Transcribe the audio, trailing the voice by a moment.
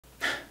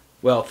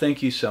Well,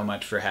 thank you so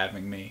much for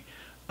having me.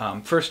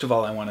 First of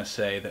all, I want to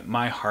say that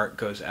my heart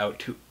goes out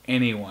to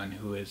anyone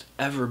who has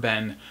ever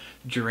been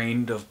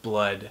drained of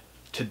blood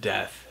to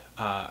death.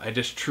 I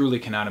just truly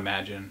cannot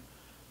imagine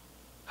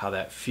how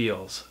that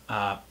feels.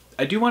 I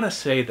do want to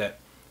say that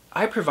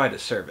I provide a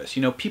service.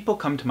 You know, people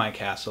come to my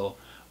castle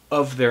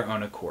of their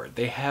own accord.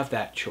 They have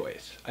that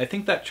choice. I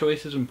think that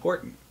choice is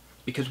important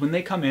because when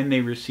they come in,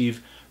 they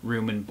receive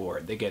room and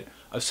board. They get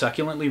a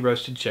succulently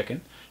roasted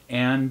chicken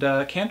and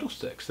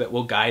candlesticks that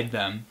will guide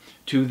them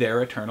to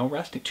their eternal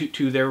resting,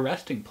 to their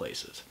resting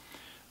places.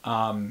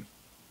 So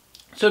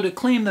to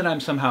claim that I'm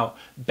somehow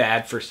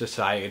bad for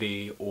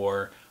society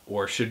or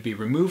should be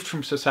removed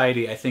from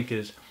society, I think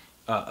is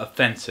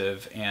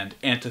offensive and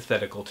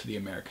antithetical to the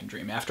American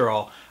dream. After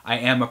all, I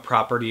am a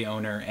property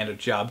owner and a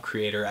job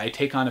creator. I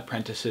take on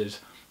apprentices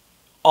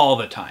all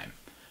the time.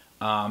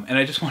 And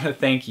I just want to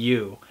thank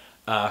you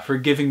for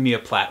giving me a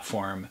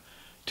platform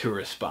to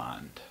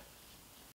respond.